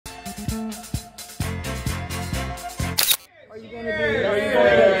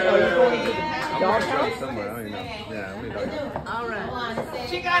All right.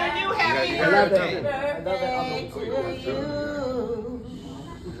 She got a new happy birthday. Birthday to you.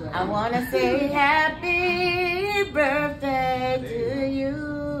 I want to say happy birthday to you.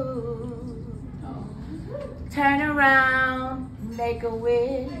 Turn around, make a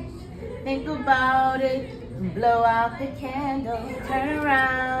wish, think about it, blow out the candle. Turn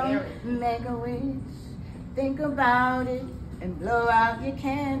around, make a wish, think about it, and blow out your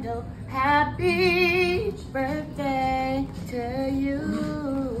candle. Happy birthday to you.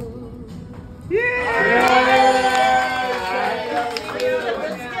 Happy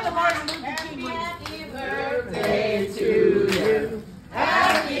birthday to you.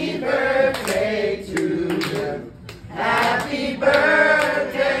 Happy birthday to you. Happy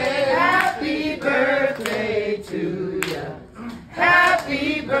birthday, happy birthday to you.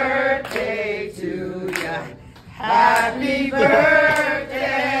 Happy birthday to you. Happy birthday.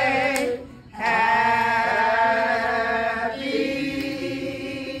 Happy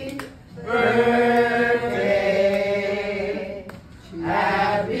birthday.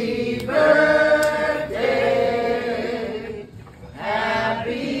 Happy birthday.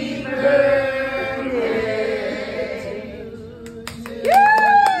 Happy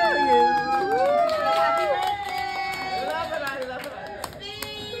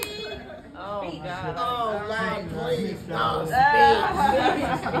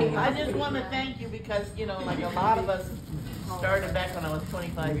I just want to thank you because, you know, like a lot of us started back when I was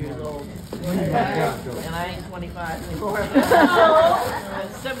 25 years old. And I ain't 25 anymore. I'm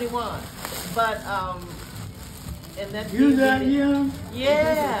 71. But, and that's... You that young?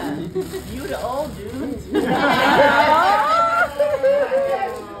 Yeah. You the old dude.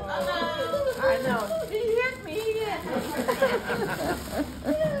 I know. He hit me.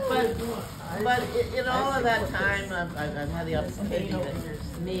 But in all of that time, I've had the opportunity to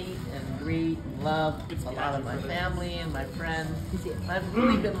meet and greet and love a lot of my family and my friends. I've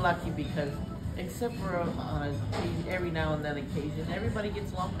really been lucky because, except for every now and then occasion, everybody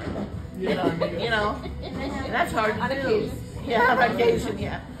gets lumpy. You know, and that's hard to do. Yeah, on occasion,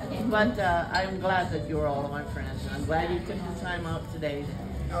 yeah. But I'm glad that you're all of my friends. And I'm glad you took the time out today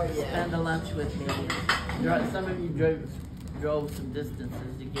to spend a lunch with me. Some of you drove some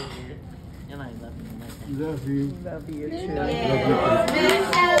distances to get here. And I love you. Love you. Love you too.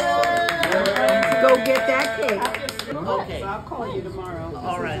 Go get that cake. Okay. So I'll call you tomorrow.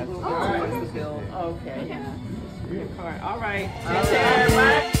 All right. We'll get towards the bill. Okay. Your card. All right. All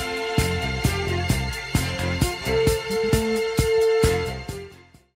right.